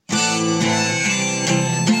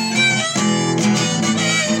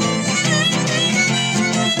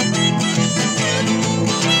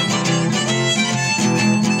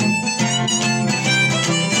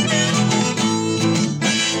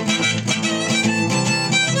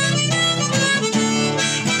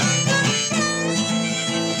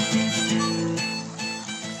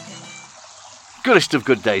Goodest of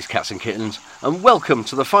good days, cats and kittens, and welcome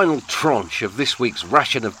to the final tranche of this week's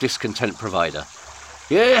ration of discontent provider.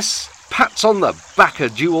 Yes, pats on the back are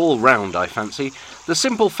due all round, I fancy. The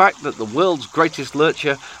simple fact that the world's greatest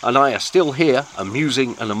lurcher and I are still here,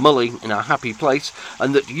 amusing and mulling in our happy place,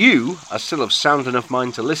 and that you are still of sound enough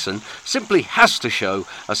mind to listen, simply has to show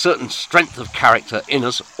a certain strength of character in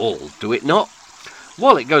us all, do it not?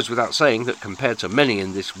 While it goes without saying that compared to many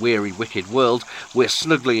in this weary, wicked world, we're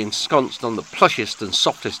snugly ensconced on the plushest and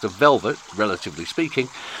softest of velvet, relatively speaking,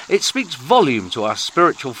 it speaks volume to our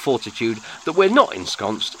spiritual fortitude that we're not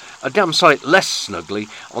ensconced a damn sight less snugly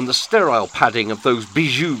on the sterile padding of those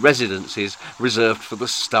bijou residences reserved for the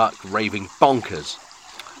stark raving bonkers.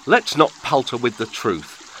 Let's not palter with the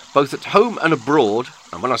truth. Both at home and abroad,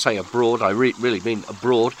 and when I say abroad, I really mean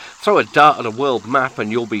abroad, throw a dart at a world map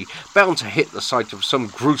and you'll be bound to hit the site of some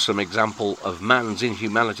gruesome example of man's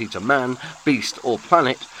inhumanity to man, beast or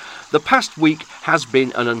planet. The past week has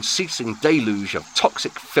been an unceasing deluge of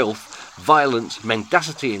toxic filth, violence,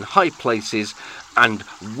 mendacity in high places, and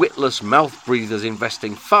witless mouth breathers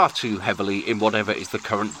investing far too heavily in whatever is the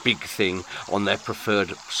current big thing on their preferred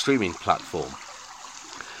streaming platform.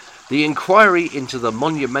 The inquiry into the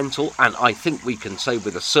monumental, and I think we can say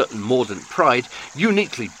with a certain mordant pride,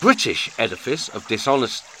 uniquely British edifice of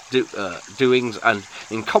dishonest doings and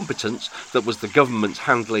incompetence that was the government's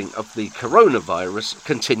handling of the coronavirus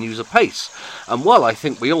continues apace. And while I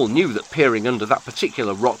think we all knew that peering under that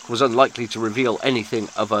particular rock was unlikely to reveal anything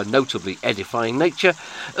of a notably edifying nature,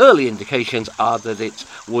 early indications are that it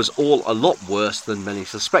was all a lot worse than many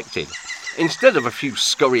suspected. Instead of a few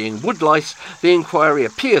scurrying woodlice, the inquiry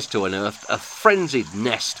appears to unearth a frenzied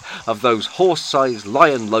nest of those horse-sized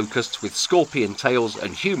lion locusts with scorpion tails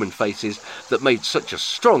and human faces that made such a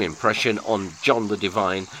strong impression on John the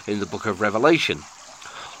Divine in the Book of Revelation.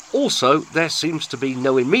 Also, there seems to be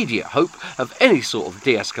no immediate hope of any sort of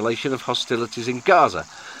de-escalation of hostilities in Gaza,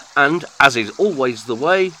 and, as is always the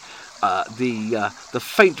way, the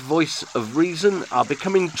faint voice of reason are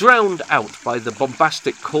becoming drowned out by the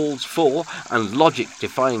bombastic calls for and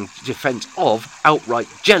logic-defying defence of outright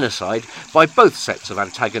genocide by both sets of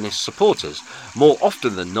antagonist supporters, more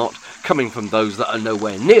often than not coming from those that are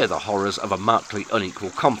nowhere near the horrors of a markedly unequal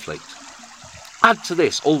conflict. Add to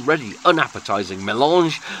this already unappetising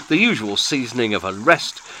melange the usual seasoning of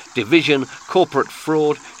unrest, division, corporate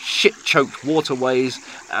fraud, shit-choked waterways,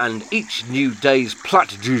 and each new day's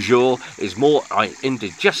plat du jour is more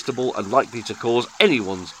indigestible and likely to cause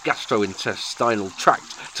anyone's gastrointestinal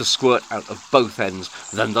tract to squirt out of both ends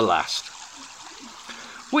than the last.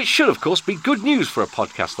 Which should, of course, be good news for a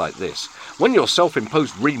podcast like this. When your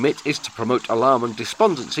self-imposed remit is to promote alarm and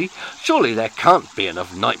despondency, surely there can't be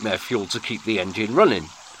enough nightmare fuel to keep the engine running.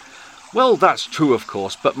 Well, that's true, of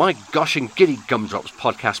course, but my gosh and giddy gumdrops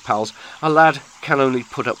podcast pals, a lad can only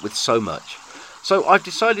put up with so much. So I've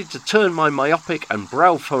decided to turn my myopic and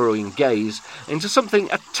brow-furrowing gaze into something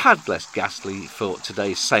a tad less ghastly for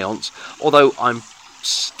today's séance, although I'm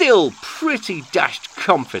still pretty dashed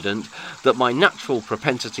confident that my natural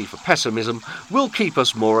propensity for pessimism will keep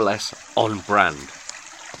us more or less on brand.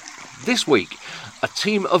 This week, a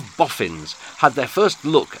team of boffins had their first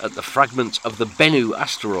look at the fragments of the Bennu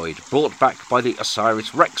asteroid brought back by the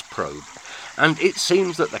OSIRIS-REx probe, and it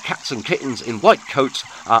seems that the cats and kittens in white coats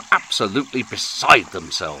are absolutely beside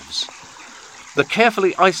themselves. The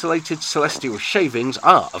carefully isolated celestial shavings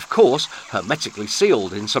are, of course, hermetically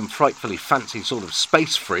sealed in some frightfully fancy sort of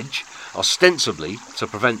space fridge, ostensibly to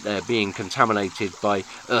prevent their being contaminated by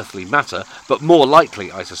earthly matter, but more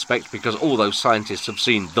likely, I suspect, because all those scientists have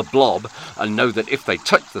seen The Blob and know that if they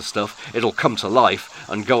touch the stuff, it'll come to life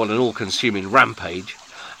and go on an all-consuming rampage.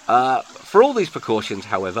 For all these precautions,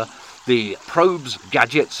 however, the probes,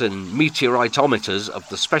 gadgets and meteoritometers of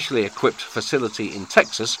the specially equipped facility in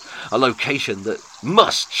Texas, a location that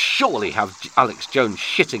must surely have Alex Jones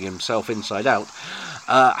shitting himself inside out,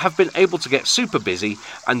 have been able to get super busy,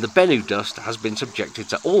 and the Bennu dust has been subjected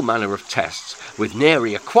to all manner of tests, with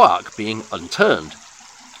nary a quark being unturned.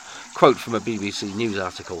 Quote from a BBC News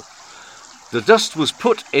article. The dust was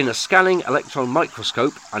put in a scanning electron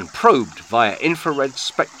microscope and probed via infrared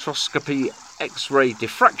spectroscopy, X-ray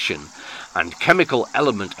diffraction and chemical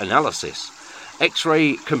element analysis.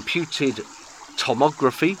 X-ray computed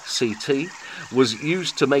tomography, CT, was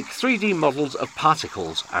used to make 3D models of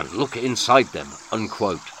particles and look inside them,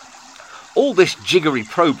 unquote. All this jiggery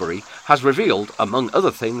probery has revealed, among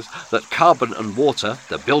other things, that carbon and water,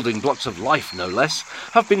 the building blocks of life no less,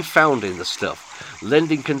 have been found in the stuff,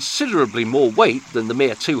 lending considerably more weight than the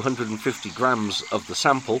mere 250 grams of the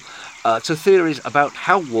sample to theories about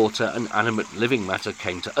how water and animate living matter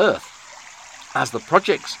came to Earth. As the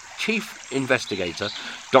project's chief investigator,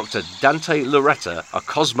 Dr. Dante Loretta, a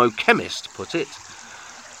cosmochemist, put it,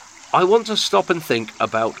 I want to stop and think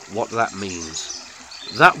about what that means.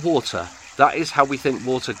 That water, that is how we think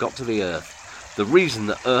water got to the Earth. The reason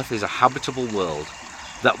that Earth is a habitable world.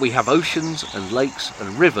 That we have oceans and lakes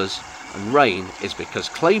and rivers and rain is because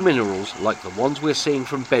clay minerals like the ones we're seeing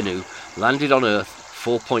from Bennu landed on Earth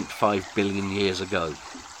 4.5 billion years ago.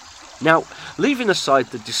 Now, leaving aside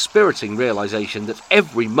the dispiriting realisation that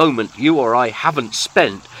every moment you or I haven't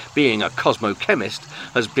spent being a cosmochemist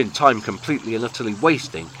has been time completely and utterly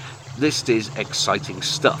wasting, this is exciting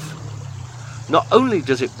stuff. Not only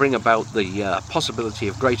does it bring about the possibility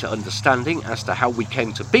of greater understanding as to how we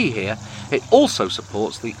came to be here, it also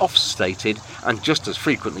supports the oft-stated and just as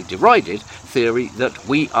frequently derided theory that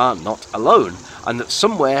we are not alone, and that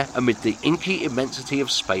somewhere amid the inky immensity of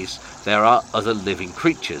space there are other living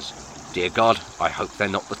creatures. Dear God, I hope they're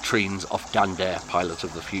not the treens off Dandare, Pilot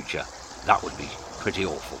of the Future. That would be pretty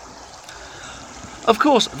awful. Of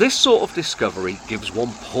course, this sort of discovery gives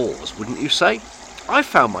one pause, wouldn't you say? I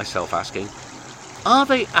found myself asking, are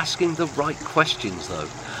they asking the right questions, though?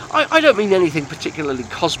 I don't mean anything particularly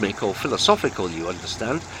cosmic or philosophical, you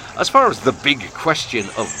understand. As far as the big question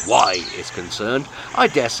of why is concerned, I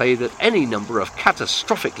dare say that any number of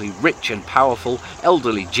catastrophically rich and powerful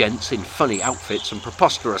elderly gents in funny outfits and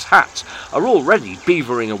preposterous hats are already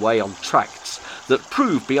beavering away on tracts that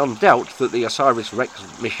prove beyond doubt that the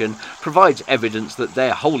OSIRIS-REx mission provides evidence that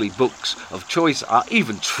their holy books of choice are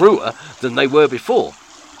even truer than they were before.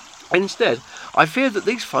 Instead, I fear that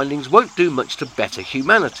these findings won't do much to better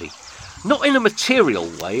humanity. Not in a material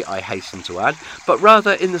way, I hasten to add, but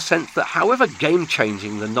rather in the sense that however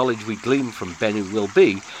game-changing the knowledge we glean from Bennu will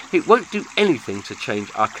be, it won't do anything to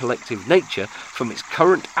change our collective nature from its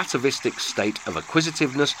current atavistic state of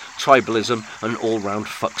acquisitiveness, tribalism, and all-round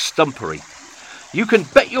fuck-stumpery. You can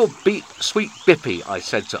bet your sweet bippy, I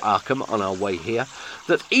said to Arkham on our way here,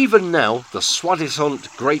 that even now the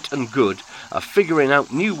soi-disant great and good are figuring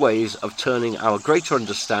out new ways of turning our greater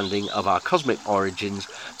understanding of our cosmic origins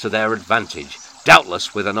to their advantage,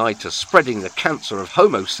 doubtless with an eye to spreading the cancer of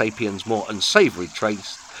Homo sapiens' more unsavoury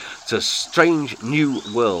traits to strange new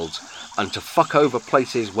worlds and to fuck over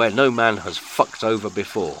places where no man has fucked over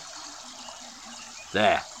before.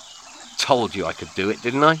 There. Told you I could do it,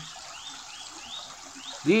 didn't I?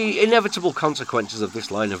 The inevitable consequences of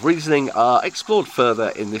this line of reasoning are explored further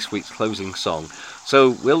in this week's closing song,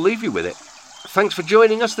 so we'll leave you with it. Thanks for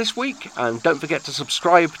joining us this week, and don't forget to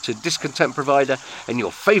subscribe to Discontent Provider in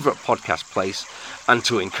your favourite podcast place, and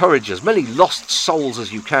to encourage as many lost souls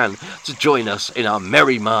as you can to join us in our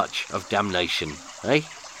merry march of damnation, eh?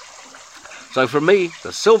 So from me,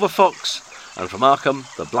 the Silver Fox, and from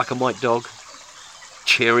Arkham, the Black and White Dog,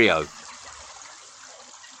 cheerio.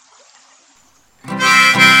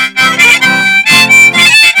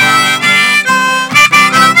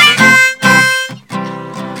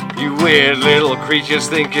 Weird little creatures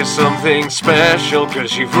think you're something special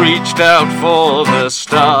 'cause you've reached out for the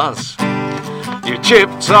stars. You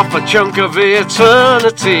chipped off a chunk of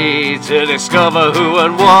eternity to discover who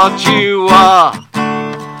and what you are.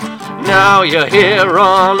 Now you're here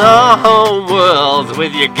on our home world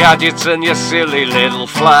with your gadgets and your silly little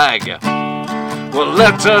flag. Well,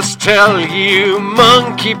 let us tell you,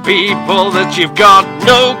 monkey people, that you've got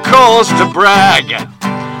no cause to brag.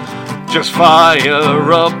 Just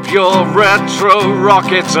fire up your retro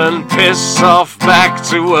rocket and piss off back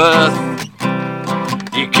to Earth.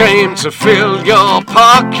 You came to fill your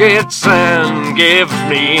pockets and give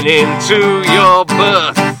meaning to your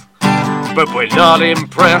birth. But we're not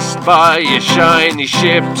impressed by your shiny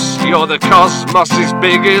ships, you're the cosmos'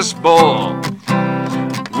 biggest bore.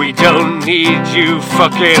 We don't need you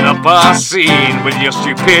fucking up our scene with your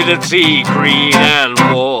stupidity, greed and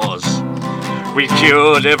wars. We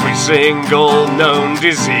cured every single known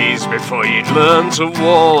disease before you'd learn to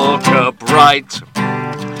walk upright.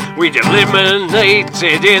 We'd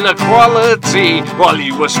eliminated inequality while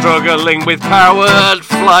you were struggling with powered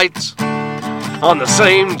flight. On the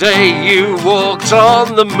same day you walked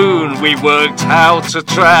on the moon, we worked how to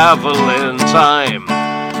travel in time.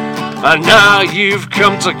 And now you've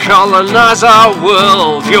come to colonize our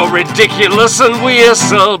world. You're ridiculous and we're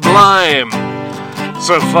sublime.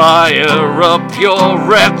 So fire up your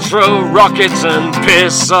retro rockets and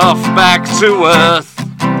piss off back to Earth.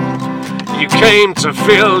 You came to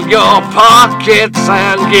fill your pockets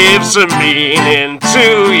and give some meaning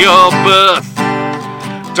to your birth.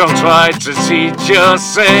 Don't try to teach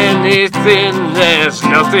us anything, there's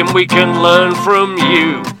nothing we can learn from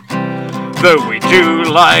you. Though we do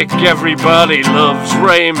like everybody loves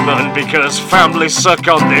Raymond, because families suck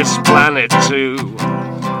on this planet too.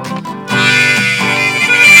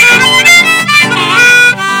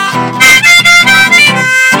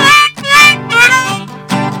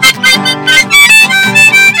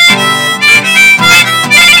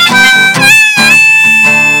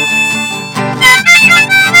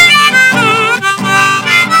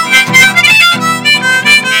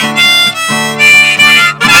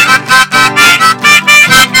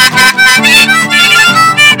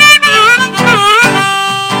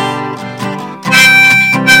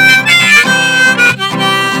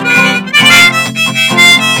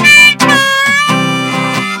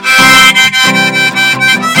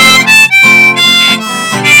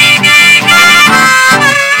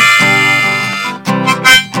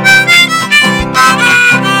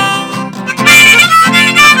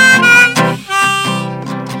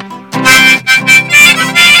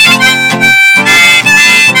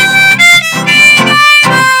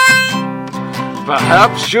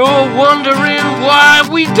 Perhaps you're wondering why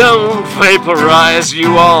we don't vaporize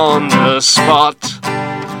you on the spot.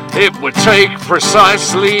 It would take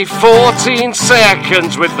precisely 14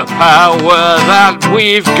 seconds with the power that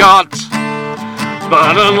we've got.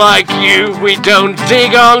 But unlike you, we don't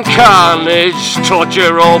dig on carnage,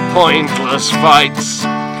 torture or pointless fights.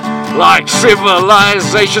 Like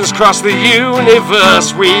civilizations across the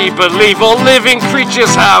universe, we believe all living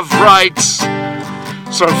creatures have rights.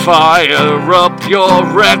 So fire up your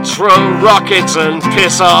retro rockets and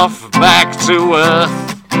piss off back to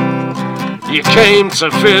Earth. You came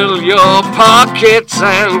to fill your pockets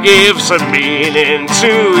and give some meaning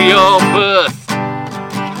to your birth.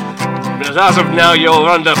 But as of now you're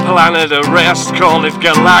under planet arrest, call it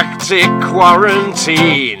galactic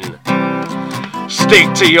quarantine.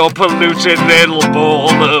 Stick to your polluted little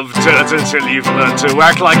ball of dirt until you've learned to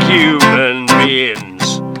act like human beings.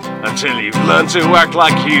 Until you've learned to act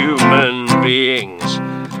like human beings.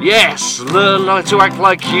 Yes, learn to act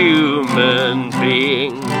like human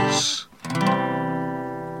beings.